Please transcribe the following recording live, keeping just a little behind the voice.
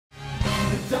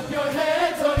Lift up your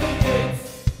heads, O ye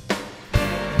gates,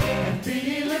 and be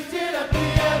ye lifted up, the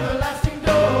everlasting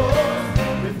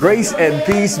doors. Grace and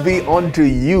peace be unto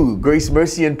you. Grace,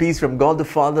 mercy, and peace from God the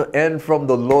Father and from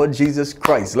the Lord Jesus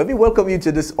Christ. Let me welcome you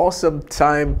to this awesome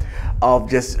time of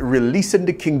just releasing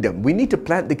the kingdom. We need to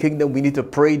plant the kingdom. We need to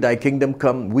pray, thy kingdom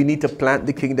come. We need to plant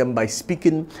the kingdom by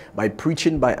speaking, by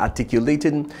preaching, by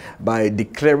articulating, by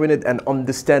declaring it and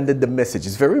understanding the message.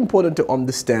 It's very important to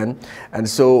understand. And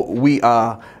so we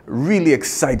are really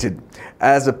excited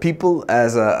as a people,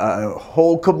 as a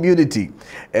whole community.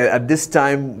 At this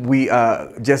time, we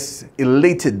are just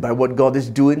elated by what God is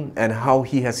doing and how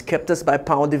He has kept us by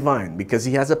power divine, because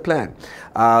He has a plan.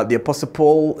 The Apostle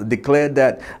Paul declared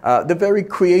that the very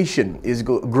creation is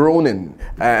groaning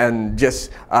and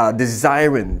just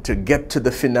desiring to get to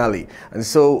the finale. And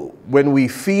so when we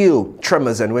feel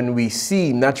tremors and when we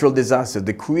see natural disasters,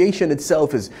 the creation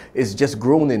itself is just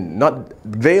groaning. Not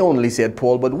they only, said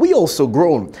Paul, but we also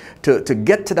groan to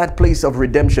get to that place of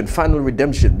redemption, final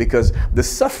redemption, because the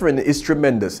suffering is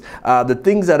tremendous. The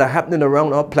things that are happening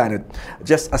around our planet,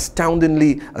 just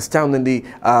astoundingly,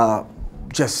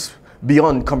 just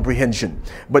beyond comprehension.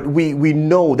 But we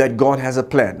know that God has a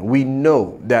plan. We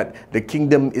know that the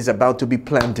kingdom is about to be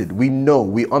planted. We know,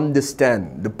 we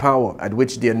understand the power at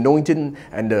which the anointing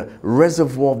and the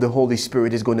reservoir of the Holy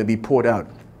Spirit is going to be poured out.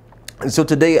 And so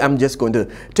today I'm just going to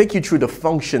take you through the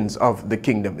functions of the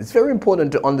kingdom. It's very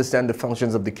important to understand the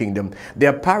functions of the kingdom. They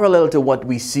are parallel to what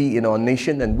we see in our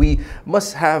nation, and we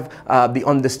must have the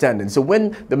understanding. So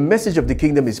when the message of the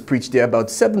kingdom is preached, there are about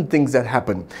 7 things that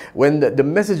happen. When the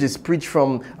message is preached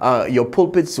from your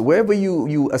pulpits, wherever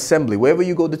you assemble, wherever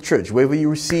you go to church, wherever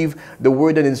you receive the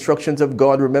word and instructions of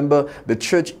God, remember the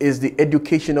church is the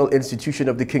educational institution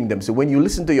of the kingdom. So when you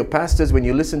listen to your pastors, when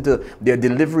you listen to their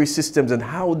delivery systems and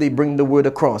how they bring the word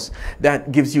across,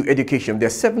 that gives you education. There are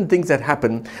 7 things that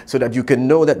happen so that you can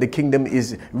know that the kingdom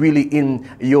is really in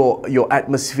your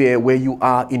atmosphere where you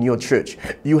are in your church.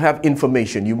 You have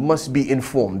information. You must be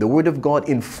informed. The word of God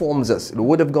informs us. The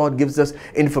word of God gives us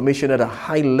information at a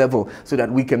high level so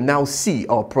that we can now see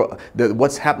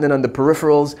what's happening on the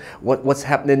peripherals, what's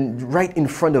happening right in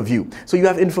front of you. So you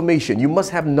have information. You must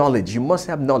have knowledge. You must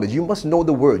have knowledge. You must know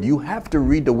the word. You have to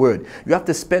read the word. You have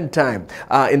to spend time.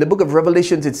 In the book of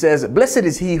Revelations, it says, blessed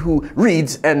is he who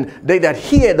reads and they that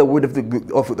hear the word of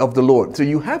the Lord. So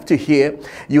you have to hear,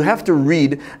 you have to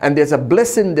read, and there's a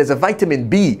blessing, there's a vitamin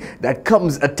B that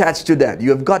comes attached to that. You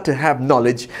have got to have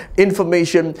knowledge,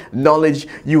 information, knowledge.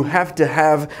 You have to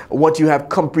have what you have,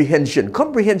 comprehension.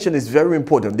 Comprehension is very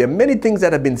important. There are many things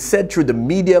that have been said through the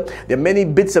media. There are many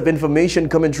bits of information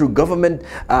coming through government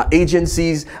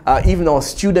agencies. Even our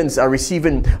students are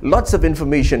receiving lots of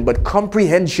information, but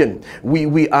comprehension,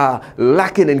 we are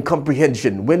lacking in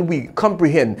comprehension. When we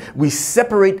comprehend, we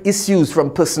separate issues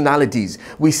from personalities.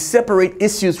 We separate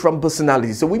issues from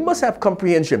personalities. So we must have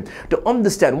comprehension to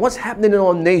understand what's happening in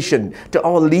our nation, to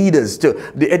our leaders,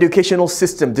 to the educational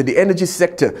system, to the energy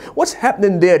sector. What's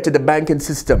happening there to the banking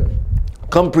system?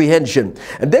 Comprehension.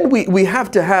 And then we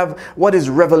have to have what is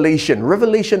revelation.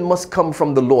 Revelation must come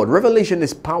from the Lord. Revelation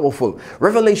is powerful.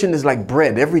 Revelation is like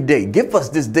bread every day. Give us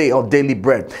this day our daily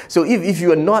bread. So if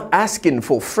you are not asking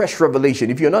for fresh revelation,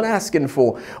 if you're not asking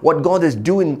for what God is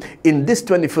doing in this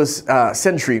 21st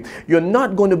century, you're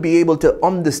not going to be able to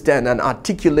understand and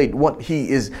articulate what He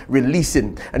is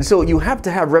releasing. And so you have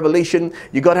to have revelation.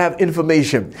 You got to have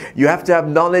information. You have to have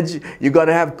knowledge. You got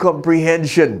to have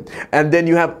comprehension. And then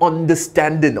you have understanding.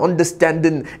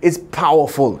 Understanding is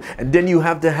powerful. And then you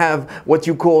have to have what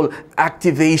you call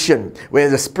activation, where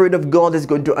the Spirit of God is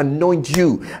going to anoint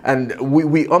you. And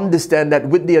we understand that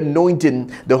with the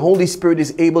anointing, the Holy Spirit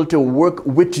is able to work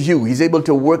with you. He's able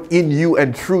to work in you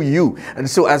and through you. And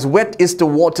so as wet is the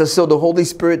water, so the Holy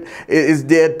Spirit is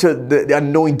there to the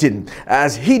anointing.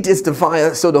 As heat is the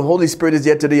fire, so the Holy Spirit is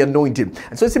there to the anointing.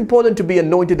 And so it's important to be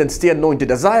anointed and stay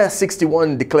anointed. Isaiah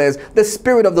 61 declares, the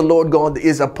Spirit of the Lord God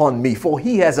is upon me, for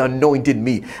He has anointed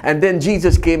me. And then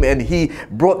Jesus came and He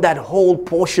brought that whole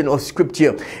portion of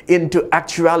scripture into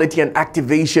actuality and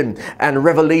activation and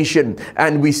revelation.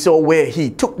 And we saw where He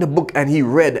took the book and He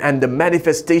read, and the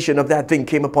manifestation of that thing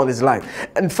came upon His life.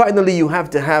 And finally, you have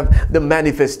to have the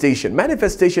manifestation.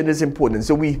 Manifestation is important.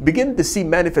 So we begin to see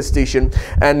manifestation,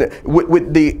 and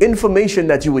with the information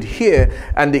that you would hear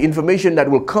and the information that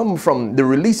will come from the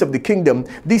release of the kingdom,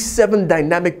 these 7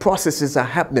 dynamic processes are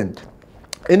happening.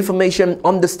 information,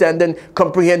 understanding,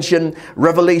 comprehension,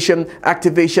 revelation,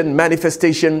 activation,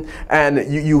 manifestation,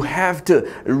 and you have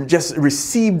to just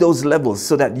receive those levels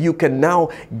so that you can now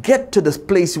get to this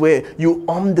place where you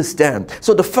understand.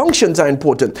 So the functions are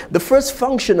important. The first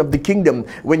function of the kingdom,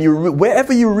 when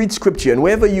wherever you read scripture and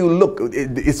wherever you look,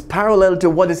 it's parallel to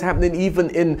what is happening even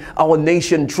in our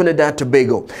nation, Trinidad,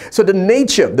 Tobago. So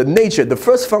the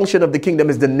first function of the kingdom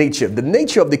is the nature. The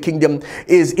nature of the kingdom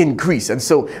is increase. And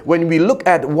so when we look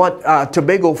at what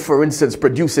Tobago, for instance,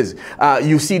 produces,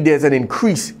 you see there's an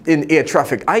increase in air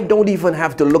traffic. I don't even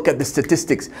have to look at the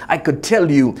statistics. I could tell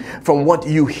you from what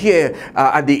you hear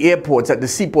at the airports, at the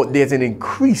seaport, there's an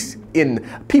increase in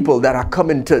people that are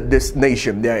coming to this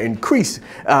nation. There are increase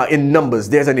in numbers.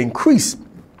 There's an increase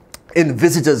in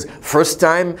visitors, first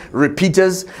time,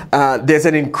 repeaters. There's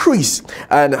an increase.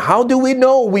 And how do we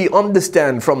know? We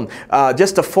understand from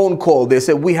just a phone call. They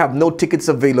say we have no tickets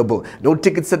available, no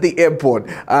tickets at the airport.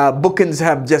 Bookings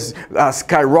have just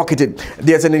skyrocketed.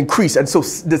 There's an increase. And so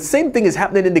the same thing is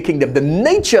happening in the kingdom. The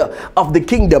nature of the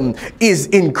kingdom is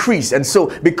increased. And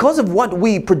so because of what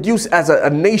we produce as a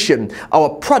nation, our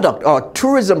product, our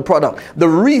tourism product, the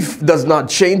reef does not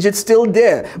change. It's still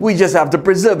there. We just have to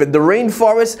preserve it. The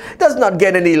rainforest does not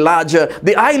get any larger.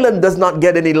 The island does not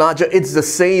get any larger. It's the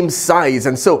same size.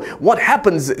 And so what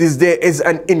happens is there is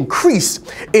an increase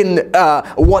in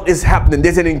what is happening.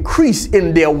 There's an increase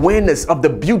in the awareness of the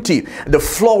beauty, the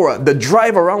flora, the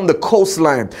drive around the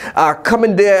coastline,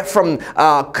 coming there from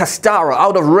Castara,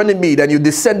 out of Runnymede, and you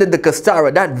descend into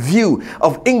Castara, that view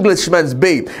of Englishman's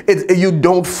Bay, you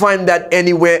don't find that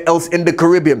anywhere else in the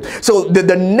Caribbean. So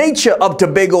the nature of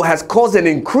Tobago has caused an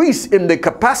increase in the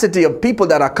capacity of people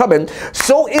that are coming.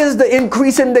 So is the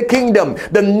increase in the kingdom.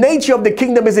 The nature of the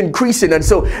kingdom is increasing. And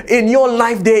so in your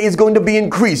life there is going to be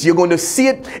increase. You're going to see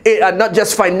it not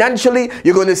just financially.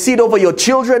 You're going to see it over your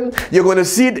children. You're going to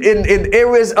see it in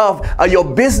areas of your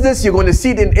business. You're going to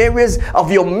see it in areas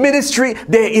of your ministry.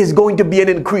 There is going to be an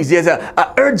increase. There's an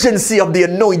urgency of the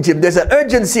anointing. There's an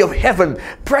urgency of heaven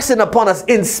pressing upon us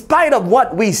in spite of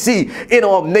what we see in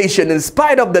our nation, in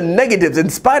spite of the negatives, in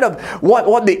spite of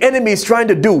what the enemy is trying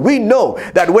to do. We know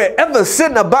that wherever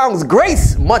sin abounds,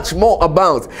 grace much more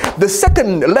abounds. The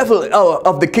second level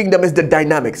of the kingdom is the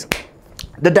dynamics.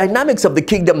 The dynamics of the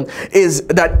kingdom is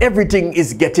that everything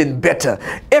is getting better.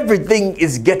 Everything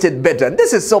is getting better. And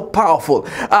this is so powerful.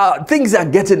 Things are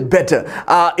getting better.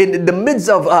 In the midst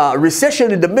of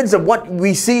recession, in the midst of what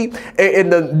we see in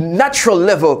the natural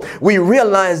level, we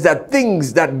realize that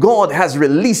things that God has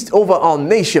released over our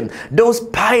nation, those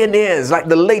pioneers like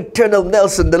the late Colonel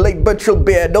Nelson, the late Bertrand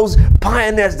Bear, those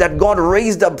pioneers that God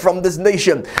raised up from this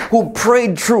nation, who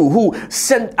prayed through, who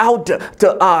sent out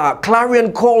to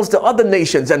clarion calls to other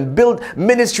nations, and built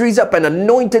ministries up and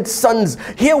anointed sons.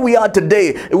 Here we are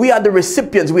today. We are the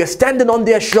recipients. We are standing on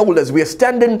their shoulders. We are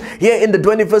standing here in the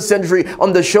 21st century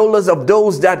on the shoulders of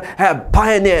those that have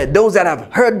pioneered, those that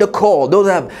have heard the call, those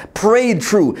that have prayed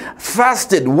through,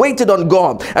 fasted, waited on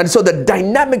God. And so the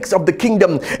dynamics of the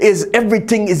kingdom is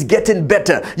everything is getting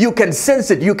better. You can sense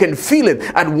it. You can feel it.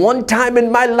 At one time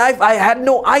in my life, I had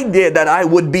no idea that I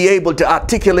would be able to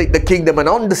articulate the kingdom and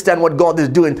understand what God is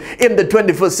doing in the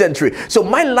 21st century. So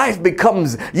my life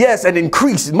becomes, yes, an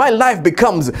increase. My life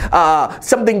becomes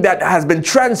something that has been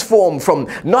transformed from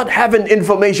not having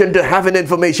information to having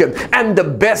information. And the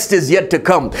best is yet to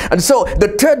come. And so the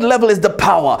third level is the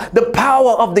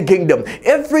power of the kingdom.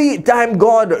 Every time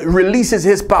God releases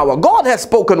his power, God has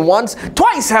spoken once,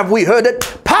 twice have we heard it.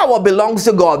 Power belongs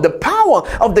to God. The power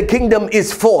of the kingdom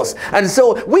is force. And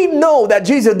so we know that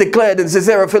Jesus declared in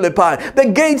Caesarea Philippi,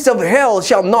 the gates of hell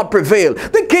shall not prevail.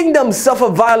 The kingdom suffer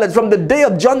violence from the day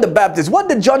of John the Baptist. What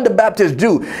did John the Baptist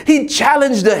do? He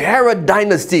challenged the Herod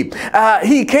dynasty.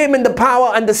 He came in the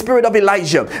power and the spirit of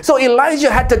Elijah. So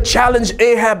Elijah had to challenge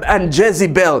Ahab and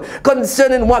Jezebel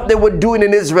concerning what they were doing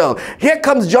in Israel. Here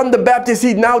comes John the Baptist.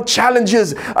 He now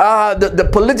challenges the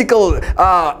political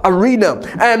arena,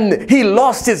 and he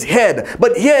lost his head.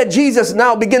 But here Jesus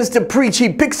now begins to preach. He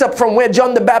picks up from where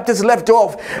John the Baptist left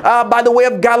off, by the way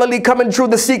of Galilee, coming through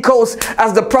the sea coast.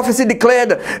 As the prophecy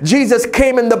declared, Jesus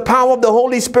came in the power of the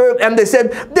Holy Spirit, and they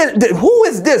said, who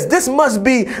is this? This must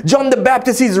be John the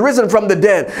Baptist. He's risen from the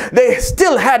dead. They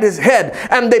still had his head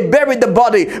and they buried the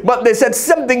body, but they said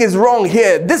something is wrong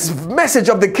here. This message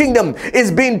of the kingdom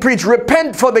is being preached.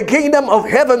 Repent, for the kingdom of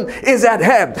heaven is at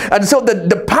hand. And so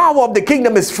the power of the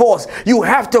kingdom is force. You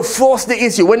have to force the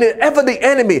issue. Whenever the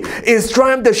enemy is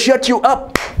trying to shut you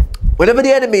up, Whenever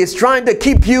the enemy is trying to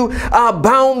keep you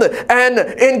bound and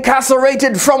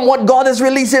incarcerated from what God is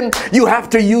releasing, you have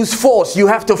to use force. You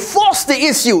have to force the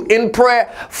issue in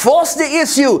prayer, force the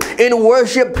issue in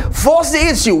worship, force the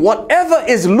issue. Whatever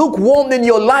is lukewarm in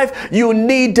your life, you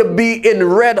need to be in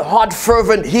red hot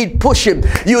fervent heat pushing.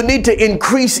 You need to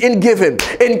increase in giving,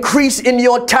 increase in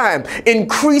your time,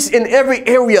 increase in every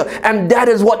area, and that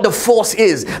is what the force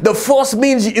is. The force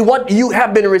means what you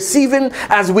have been receiving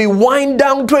as we wind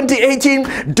down 2018.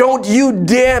 Don't you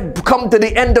dare come to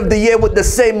the end of the year with the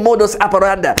same modus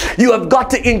operandi. You have got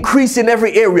to increase in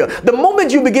every area. The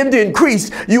moment you begin to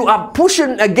increase, you are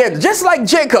pushing against. Just like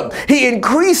Jacob, he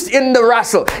increased in the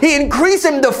wrestle, he increased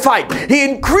in the fight, he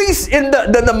increased in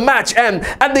the match, and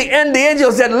at the end the angel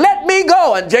said, let me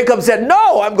go, and Jacob said,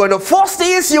 no, I'm going to force the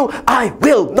issue. I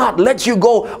will not let you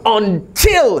go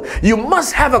until you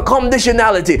must have a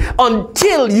conditionality,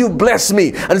 until you bless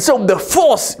me. And so the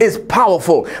force is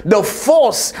powerful. The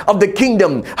force of the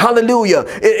kingdom, hallelujah,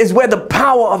 is where the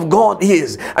power of God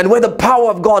is, and where the power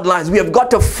of God lies. We have got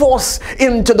to force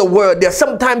into the word. There's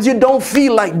sometimes you don't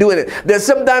feel like doing it. There's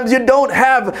sometimes you don't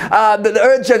have the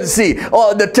urgency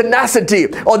or the tenacity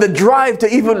or the drive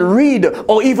to even read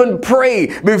or even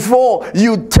pray before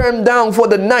you turn down for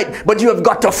the night, but you have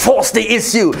got to force the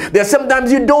issue. There's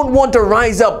sometimes you don't want to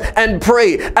rise up and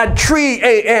pray at 3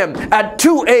 a.m., at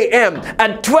 2 a.m.,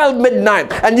 at 12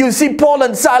 midnight, and you see Paul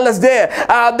and Silas there,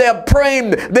 they're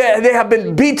praying, they have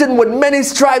been beaten with many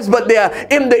stripes, but they are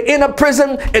in the inner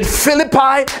prison in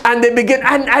Philippi, and they begin,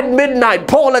 and at midnight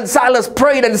Paul and Silas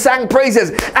prayed and sang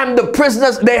praises, and the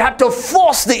prisoners, they had to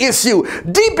force the issue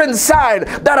deep inside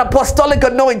that apostolic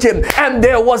anointing, and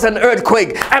there was an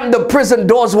earthquake and the prison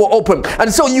doors were open.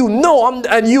 And so you know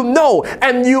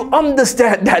and you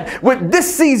understand that with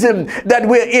this season that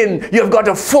we're in, you've got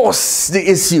to force the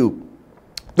issue.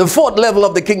 The fourth level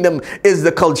of the kingdom is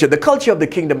the culture. The culture of the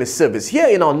kingdom is service. Here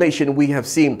in our nation, we have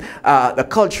seen a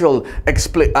cultural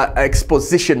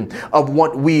exposition of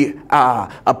what we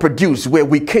produce, where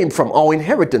we came from, our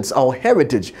inheritance, our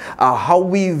heritage, how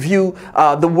we view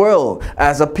the world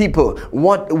as a people,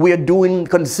 what we're doing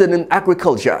concerning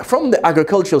agriculture. From the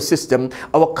agricultural system,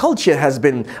 our culture has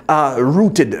been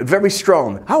rooted very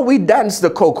strong. How we dance the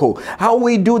cocoa, how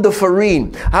we do the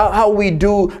farine, how we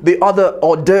do the other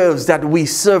hors d'oeuvres that we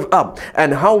serve up,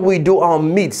 and how we do our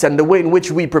meats, and the way in which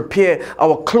we prepare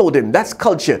our clothing. That's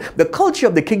culture. The culture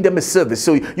of the kingdom is service.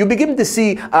 So you begin to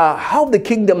see how the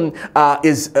kingdom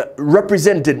is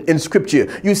represented in scripture.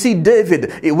 You see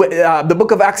David, the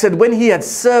book of Acts said, when he had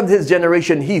served his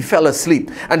generation, he fell asleep.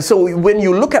 And so when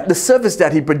you look at the service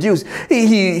that he produced,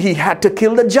 he had to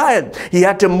kill the giant. He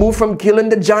had to move from killing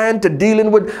the giant to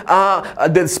dealing with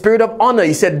the spirit of honor.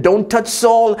 He said, don't touch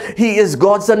Saul. He is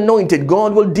God's anointed.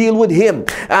 God will deal with him.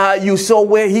 You saw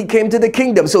where he came to the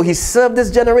kingdom. So he served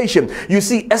his generation. You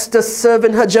see Esther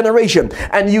serving her generation,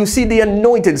 and you see the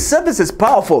anointing. Service is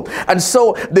powerful. And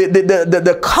so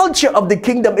the culture of the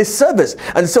kingdom is service.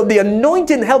 And so the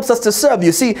anointing helps us to serve.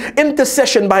 You see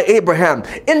intercession by Abraham,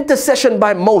 intercession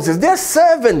by Moses. They're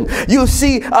serving. You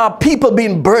see people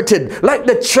being birthed like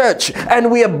the church,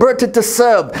 and we are birthed to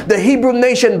serve. The Hebrew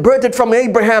nation birthed from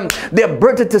Abraham, they're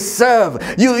birthed to serve.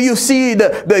 You see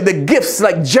the gifts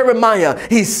like Jeremiah.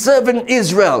 He's serving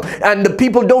Israel, and the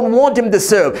people don't want him to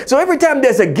serve. So every time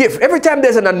there's a gift, every time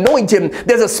there's an anointing,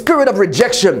 there's a spirit of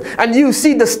rejection. And you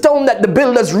see the stone that the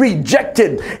builders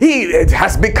rejected, it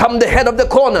has become the head of the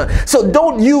corner. So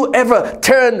don't you ever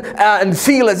turn and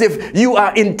feel as if you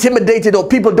are intimidated, or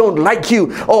people don't like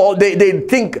you, or they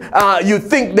think you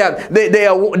think that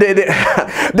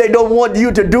they don't want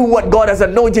you to do what God has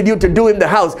anointed you to do in the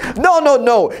house.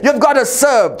 No. You've got to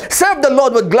serve the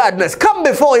Lord with gladness. Come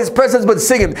before his presence with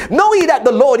singing. Know ye that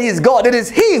the Lord is God. It is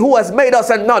he who has made us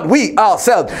and not we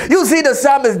ourselves. You see the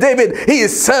psalmist David, he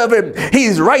is serving.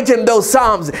 He's writing those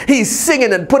psalms. He's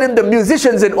singing and putting the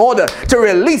musicians in order to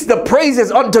release the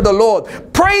praises unto the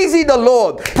Lord. Praise ye the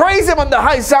Lord. Praise him on the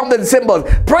high sounding cymbals.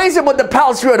 Praise him with the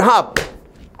psaltery and harp.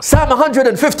 Psalm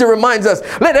 150 reminds us,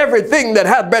 let everything that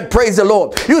hath breath praise the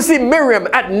Lord. You see Miriam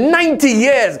at 90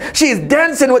 years, she's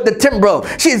dancing with the timbrel.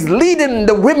 She's leading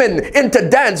the women into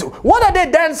dance. What are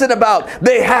they dancing about?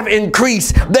 They have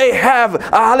increased. They have,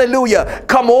 hallelujah,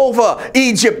 come over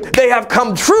Egypt. They have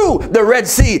come through the Red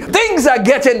Sea. Things are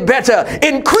getting better.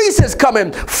 Increase is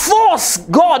coming. Force,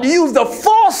 God used the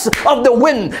force of the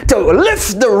wind to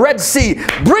lift the Red Sea,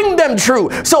 bring them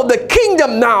through. So the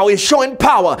kingdom now is showing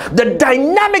power. The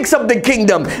dynamic dynamics of the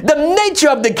kingdom, the nature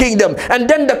of the kingdom, and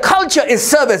then the culture is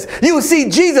service. You see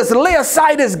Jesus lay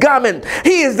aside his garment.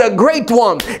 He is the great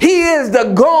one. He is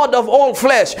the God of all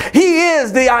flesh. He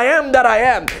is the I am that I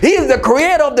am. He is the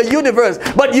creator of the universe.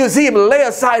 But you see him lay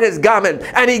aside his garment,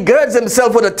 and he girds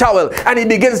himself with a towel, and he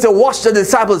begins to wash the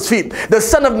disciples' feet. The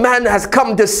Son of Man has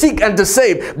come to seek and to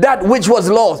save that which was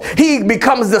lost. He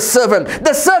becomes the servant.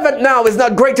 The servant now is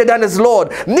not greater than his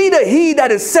Lord, neither he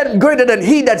that is sent greater than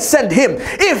he that sent him.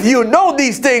 If you know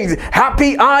these things,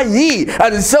 happy are ye.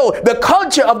 And so the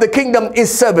culture of the kingdom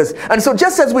is service. And so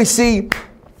just as we see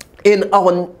in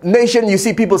our nation, you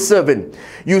see people serving.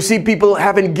 You see people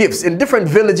having gifts. In different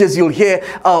villages, you'll hear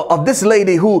of this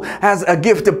lady who has a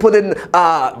gift to put in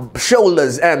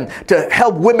shoulders and to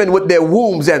help women with their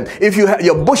wombs. And if you have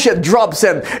your bush drops,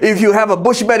 and if you have a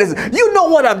bush medicine, you know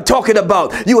what I'm talking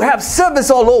about. You have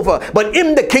service all over. But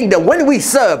in the kingdom, when we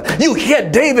serve, you hear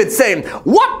David saying,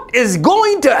 what is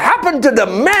going to happen to the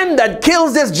man that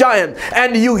kills this giant?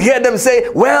 And you hear them say,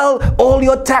 well, all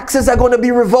your taxes are going to be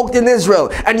revoked in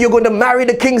Israel, and you're going to marry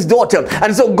the king's daughter.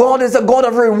 And so God is a God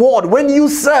of reward. When you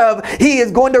serve, he is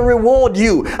going to reward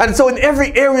you. And so in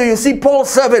every area you see Paul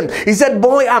serving. He said,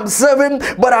 boy, I'm serving,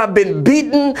 but I've been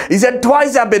beaten. He said,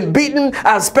 twice I've been beaten.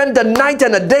 I've spent a night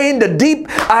and a day in the deep.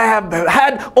 I have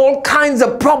had all kinds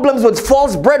of problems with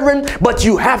false brethren. But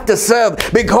you have to serve,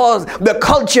 because the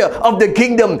culture of the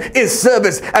kingdom is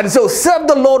service. And so serve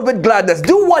the Lord with gladness.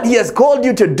 Do what he has called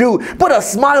you to do. Put a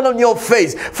smile on your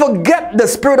face. Forget the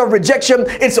spirit of rejection.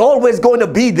 It's always going to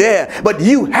be there, but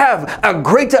you have a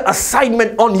greater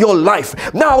assignment on your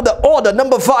life. Now the order,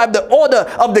 number 5, the order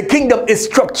of the kingdom is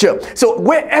structure. So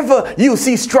wherever you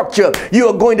see structure, you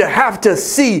are going to have to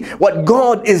see what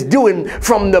God is doing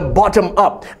from the bottom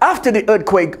up. After the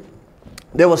earthquake,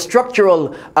 there were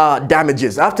structural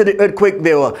damages. After the earthquake,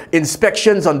 there were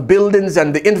inspections on buildings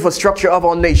and the infrastructure of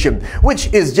our nation,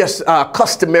 which is just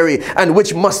customary and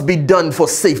which must be done for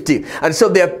safety. And so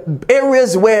there are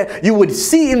areas where you would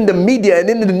see in the media and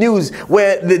in the news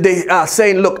where they are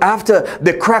saying, look, after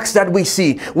the cracks that we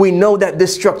see, we know that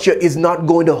this structure is not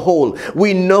going to hold.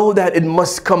 We know that it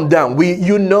must come down.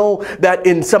 You know that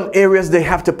in some areas they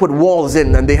have to put walls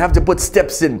in and they have to put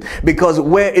steps in, because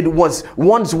where it was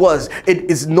once was, it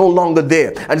is no longer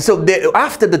there. And so there,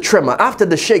 after the tremor, after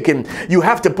the shaking, you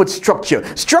have to put structure.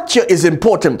 Structure is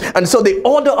important. And so the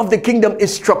order of the kingdom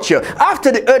is structure.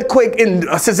 After the earthquake in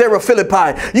Caesarea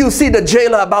Philippi, you see the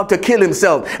jailer about to kill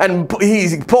himself, and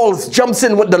Paul jumps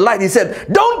in with the light. He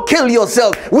said, don't kill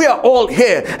yourself, we are all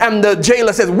here. And the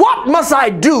jailer says, what must I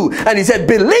do? And he said,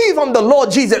 believe on the Lord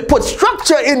Jesus. Put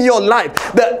structure in your life.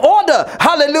 The order,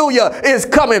 hallelujah, is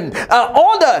coming.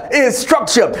 Order is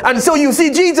structure. And so you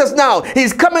see Jesus now,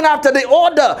 he's coming after the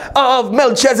order of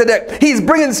Melchizedek. He's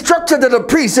bringing structure to the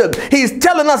priesthood. He's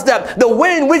telling us that the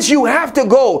way in which you have to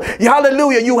go,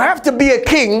 hallelujah, you have to be a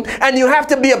king and you have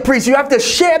to be a priest. You have to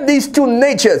share these two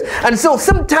natures. And so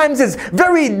sometimes it's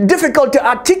very difficult to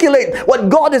articulate what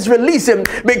God is releasing,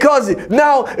 because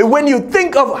now when you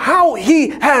think of how he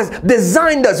has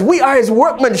designed us, we are his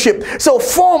workmanship. So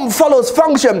form follows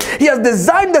function. He has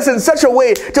designed us in such a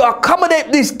way to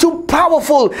accommodate these two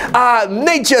powerful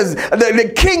natures,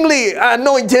 the kingly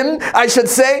anointing, I should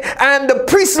say, and the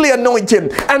priestly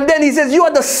anointing. And then he says, you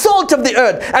are the salt of the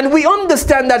earth. And we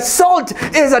understand that salt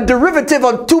is a derivative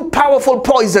of two powerful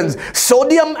poisons,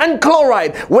 sodium and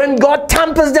chloride. When God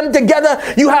tampers them together,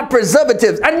 you have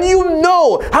preservatives. And you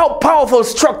know how powerful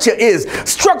structure is.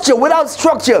 Structure, without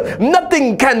structure,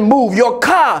 nothing can move. Your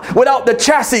car without the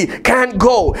chassis can't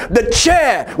go. The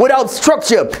chair without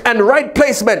structure and right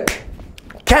placement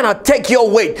cannot take your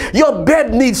weight. Your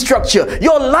bed needs structure.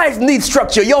 Your life needs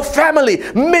structure. Your family,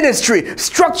 ministry,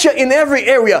 structure in every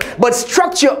area. But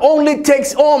structure only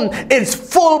takes on its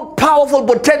full powerful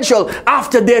potential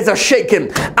after there's a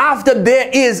shaking. After there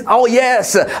is, oh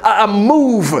yes, a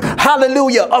move,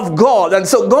 hallelujah, of God. And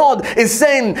so God is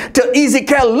saying to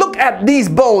Ezekiel, look at these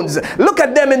bones. Look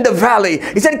at them in the valley.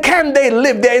 He said, can they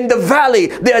live? They're in the valley.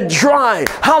 They're dry.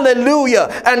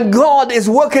 Hallelujah. And God is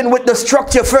working with the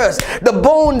structure first. The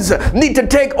bones need to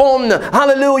take on,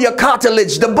 hallelujah,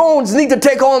 cartilage. The bones need to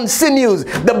take on sinews.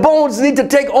 The bones need to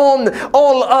take on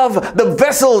all of the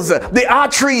vessels, the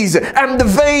arteries and the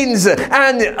veins,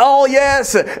 and oh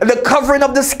yes, the covering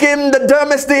of the skin, the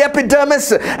dermis, the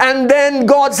epidermis. And then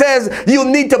God says you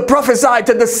need to prophesy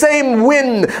to the same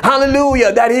wind,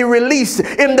 hallelujah, that he released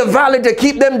in the valley to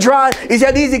keep them dry. He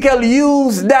said, Ezekiel,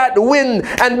 use that wind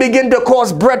and begin to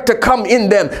cause breath to come in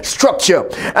them. Structure.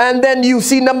 And then you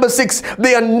see number 6, the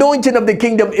The anointing of the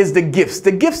kingdom is the gifts.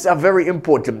 The gifts are very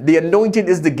important. The anointing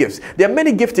is the gifts. There are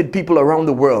many gifted people around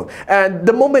the world. And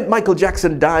the moment Michael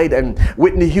Jackson died and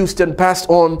Whitney Houston passed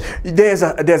on, there's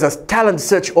a talent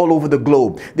search all over the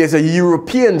globe. There's a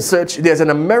European search. There's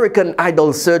an American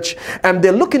Idol search. And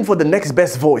they're looking for the next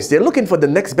best voice. They're looking for the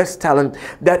next best talent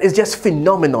that is just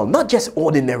phenomenal. Not just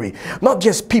ordinary. Not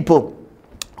just people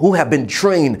who have been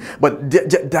trained, but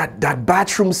that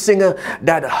bathroom singer,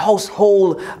 that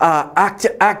household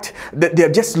act, that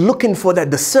they're just looking for that.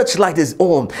 The searchlight is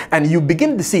on, and you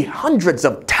begin to see hundreds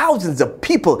of thousands of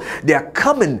people. They're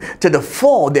coming to the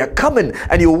fore. They're coming,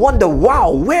 and you wonder, wow,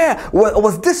 where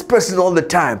was this person all the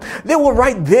time? They were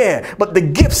right there, but the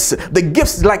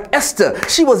gifts like Esther,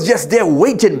 she was just there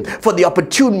waiting for the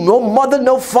opportunity. No mother,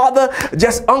 no father,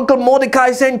 just Uncle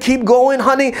Mordecai saying, keep going,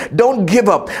 honey, don't give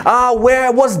up.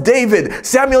 Where was David?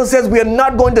 Samuel says, we are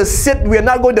not going to sit, we are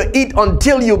not going to eat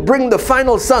until you bring the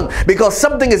final son, because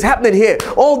something is happening here.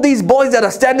 All these boys that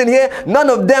are standing here, none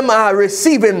of them are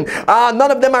receiving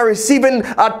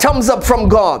a thumbs up from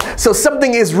God. So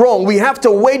something is wrong. We have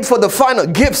to wait for the final.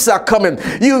 Gifts are coming.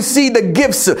 You see the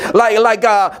gifts like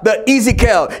the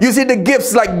Ezekiel. You see the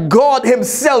gifts like God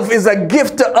himself is a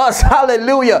gift to us.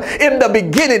 Hallelujah. In the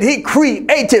beginning, he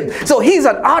created. So he's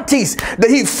an artist. That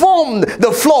he formed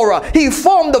the flora. He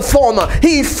formed the fauna.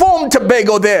 He formed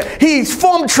Tobago there. He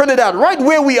formed Trinidad right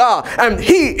where we are. And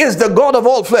he is the God of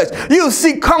all flesh. You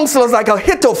see counselors like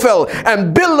Ahithophel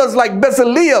and builders like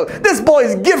Bezaleel. This boy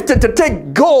is gifted to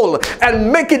take gold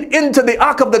and make it into the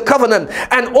Ark of the Covenant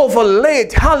and overlay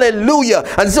it. Hallelujah.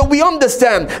 And so we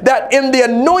understand that in the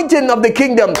anointing of the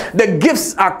kingdom, the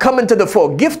gifts are coming to the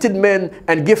fore. Gifted men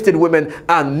and gifted women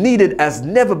are needed as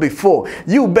never before.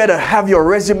 You better have your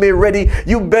resume ready.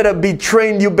 You better be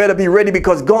trained. You better be ready,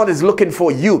 because God is looking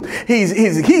for you.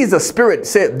 He's a spirit,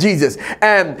 said Jesus.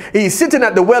 And he's sitting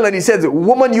at the well and he says,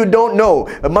 woman, you don't know.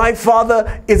 My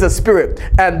Father is a spirit,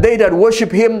 and they that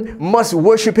worship him must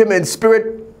worship him in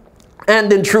spirit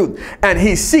and in truth, and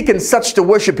he's seeking such to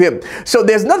worship him. So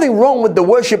there's nothing wrong with the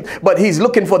worship, but he's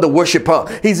looking for the worshiper.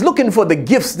 He's looking for the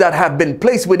gifts that have been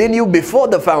placed within you before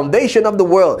the foundation of the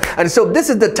world. And so this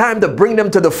is the time to bring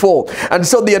them to the fore. And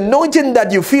so the anointing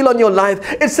that you feel on your life,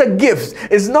 it's a gift.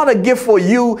 It's not a gift for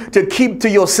you to keep to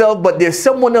yourself, but there's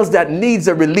someone else that needs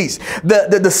a release.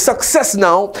 The success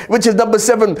now, which is number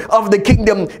 7 of the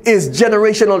kingdom, is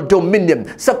generational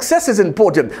dominion. Success is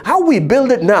important. How we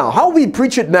build it now, how we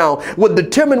preach it now, will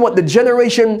determine what the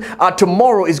generation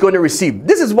tomorrow is going to receive.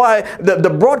 This is why the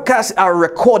broadcasts are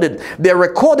recorded. They're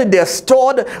recorded, they're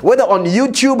stored, whether on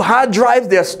YouTube, hard drives,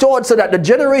 they're stored so that the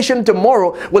generation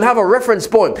tomorrow will have a reference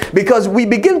point. Because we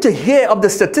begin to hear of the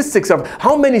statistics of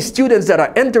how many students that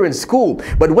are entering school.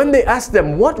 But when they ask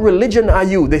them, what religion are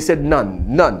you? They said,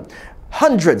 none.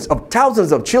 Hundreds of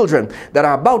thousands of children that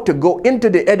are about to go into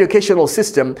the educational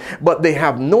system, but they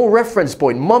have no reference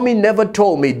point. Mommy never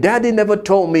told me, daddy never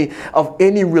told me of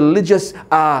any religious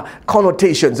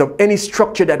connotations, of any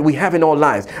structure that we have in our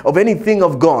lives, of anything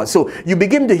of God. So you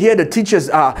begin to hear the teachers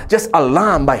are just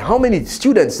alarmed by how many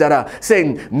students that are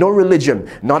saying no religion,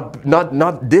 not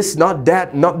this, not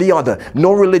that, not the other,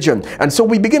 no religion. And so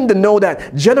we begin to know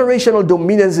that generational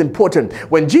dominion is important.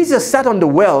 When Jesus sat on the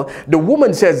well, the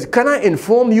woman says, can I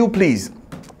inform you, please,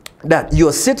 that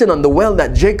you're sitting on the well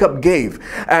that Jacob gave?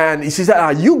 And she said,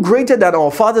 are you greater than our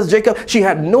fathers Jacob? She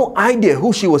had no idea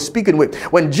who she was speaking with.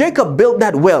 When Jacob built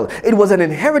that well, it was an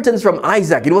inheritance from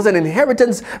Isaac. It was an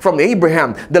inheritance from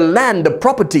Abraham. The land, the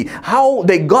property, how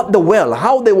they got the well,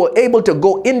 how they were able to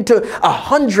go into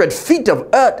 100 feet of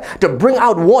earth to bring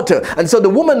out water. And so the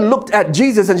woman looked at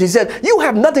Jesus and she said, you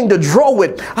have nothing to draw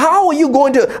with. How are you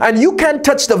going to, and you can't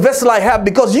touch the vessel I have,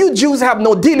 because you Jews have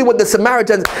no dealing with the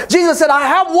Samaritans. Jesus said, I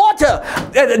have water.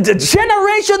 The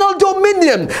generational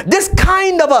dominion, this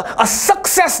kind of a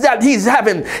success that he's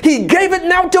having, he gave it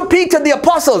now to Peter, the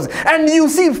apostles. And you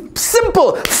see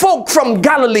simple folk from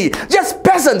Galilee, just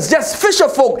peasants, just fisher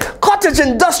folk, cottage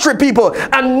industry people,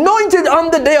 anointed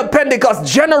on the day of Pentecost.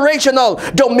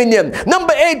 Generational dominion.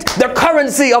 Number 8, the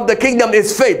currency of the kingdom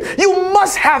is faith. You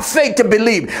must have faith to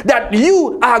believe that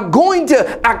you are going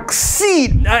to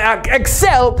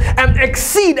excel and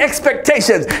exceed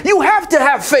expectations. You have to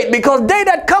have faith, because they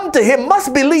that come to him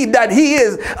must believe that he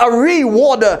is a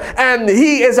rewarder, and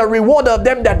he is a rewarder of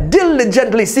them that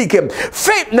diligently seek him.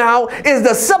 Faith now is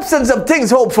the substance substance of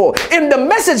things hoped for. In the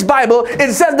Message Bible,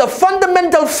 it says the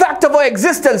fundamental fact of our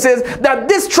existence is that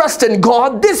this trust in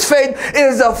God, this faith,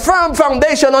 is a firm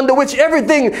foundation under which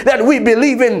everything that we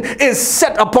believe in is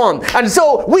set upon. And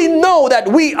so we know that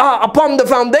we are upon the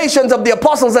foundations of the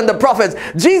apostles and the prophets.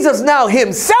 Jesus now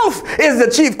himself is the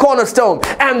chief cornerstone,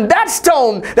 and that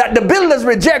stone that the builders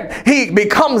reject, he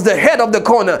becomes the head of the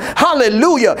corner.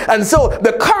 Hallelujah. And so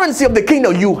the currency of the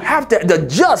kingdom, you have to, the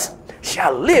just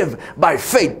shall live by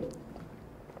faith.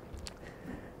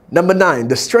 Number 9,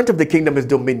 the strength of the kingdom is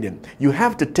dominion. You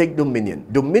have to take dominion.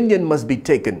 Dominion must be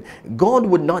taken. God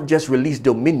would not just release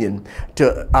dominion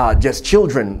to just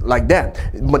children like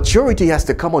that. Maturity has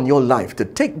to come on your life. To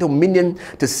take dominion,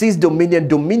 to seize dominion.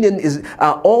 Dominion is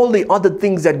all the other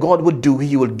things that God would do.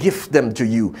 He will gift them to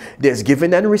you. There's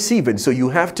giving and receiving. So you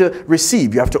have to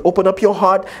receive. You have to open up your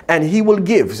heart and he will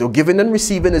give. So giving and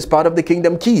receiving is part of the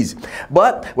kingdom keys.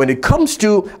 But when it comes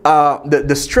to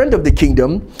the strength of the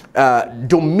kingdom,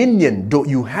 dominion,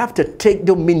 you have to take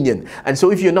dominion. And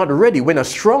so if you're not ready, when a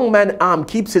strong man arm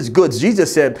keeps his goods,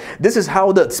 Jesus said, this is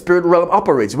how the spirit realm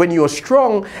operates. When you're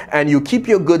strong and you keep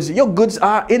your goods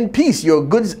are in peace. Your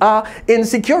goods are in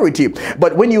security.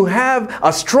 But when you have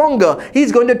a stronger,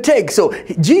 he's going to take. So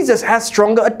Jesus has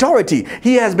stronger authority.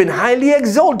 He has been highly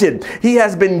exalted. He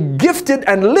has been gifted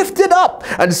and lifted up.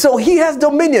 And so he has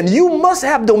dominion. You must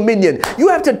have dominion. You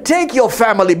have to take your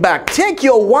family back. Take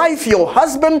your wife, your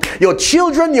husband, your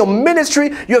children, your ministry.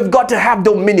 You have got to have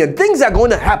dominion. Things are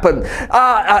going to happen.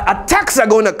 Attacks are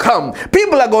going to come.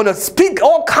 People are going to speak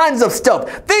all kinds of stuff.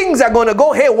 Things are going to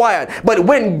go haywire. But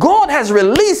when God has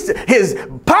released his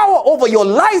power over your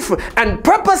life and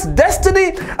purpose,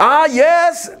 destiny,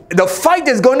 yes, the fight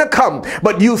is going to come.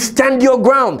 But you stand your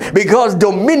ground because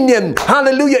dominion,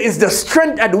 hallelujah, is the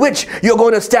strength at which you're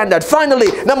going to stand at.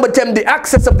 Finally, number 10, the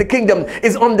access of the kingdom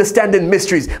is understanding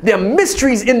mysteries. There are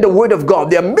mysteries in the word of God.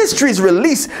 There are mysteries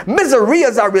released.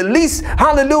 Mysteries are released,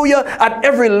 hallelujah, at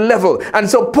every level. And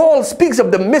so Paul speaks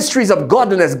of the mysteries of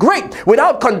godliness. Great,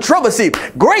 without controversy.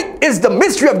 Great is the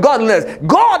mystery of godliness.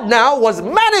 God now was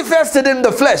manifested in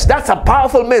the flesh. That's a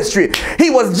powerful mystery.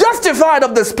 He was justified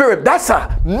of the spirit. That's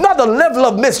another level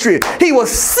of mystery. He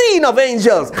was seen of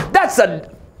angels. That's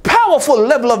a powerful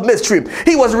level of mystery.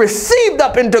 He was received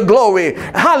up into glory.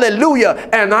 Hallelujah.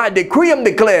 And I decree and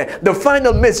declare the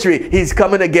final mystery, he's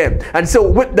coming again. And so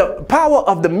with the power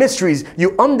of the mysteries,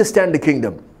 you understand the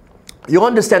kingdom. You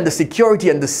understand the security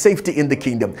and the safety in the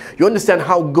kingdom. You understand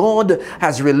how God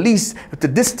has released to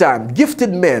this time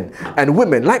gifted men and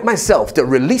women like myself to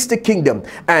release the kingdom.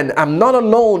 And I'm not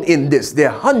alone in this. There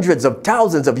are hundreds of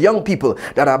thousands of young people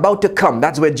that are about to come.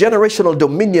 That's where generational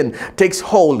dominion takes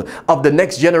hold of the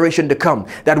next generation to come.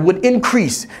 That would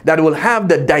increase. That will have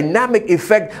the dynamic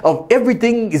effect of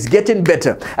everything is getting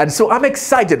better. And so I'm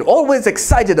excited, always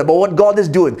excited about what God is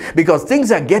doing because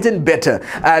things are getting better.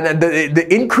 And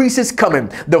the increase is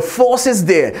coming. The force is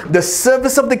there. The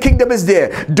service of the kingdom is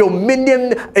there.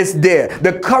 Dominion is there.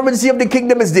 The currency of the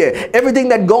kingdom is there. Everything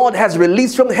that God has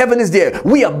released from heaven is there.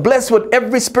 We are blessed with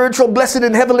every spiritual blessing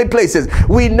in heavenly places.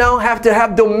 We now have to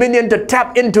have dominion to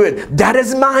tap into it. That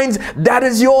is mine. That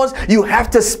is yours. You have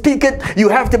to speak it. You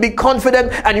have to be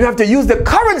confident and you have to use the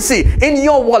currency in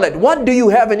your wallet. What do you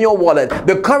have in your wallet?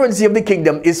 The currency of the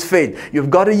kingdom is faith. You've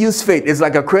got to use faith. It's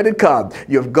like a credit card.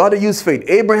 You've got to use faith.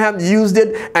 Abraham used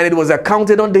it and it was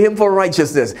accounted unto him for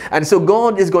righteousness. And so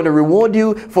God is going to reward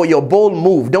you for your bold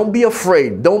move. Don't be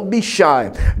afraid. Don't be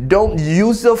shy. Don't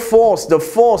use the force. The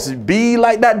force. Be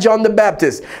like that John the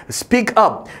Baptist. Speak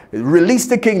up. Release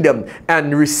the kingdom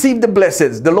and receive the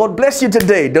blessings. The Lord bless you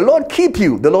today. The Lord keep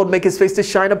you. The Lord make his face to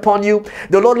shine upon you.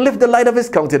 The Lord lift the light of his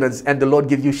countenance and the Lord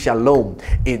give you shalom.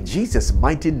 In Jesus'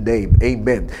 mighty name.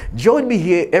 Amen. Join me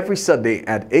here every Sunday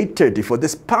at 8:30 for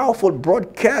this powerful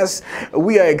broadcast.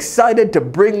 We are excited to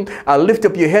bring lift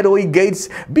up your head, O ye gates.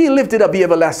 Be lifted up, ye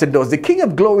everlasting doors. The King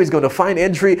of glory is going to find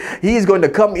entry. He is going to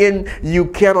come in. You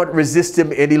cannot resist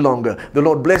him any longer. The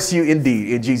Lord bless you indeed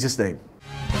in Jesus' name.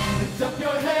 Lift up your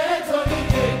head.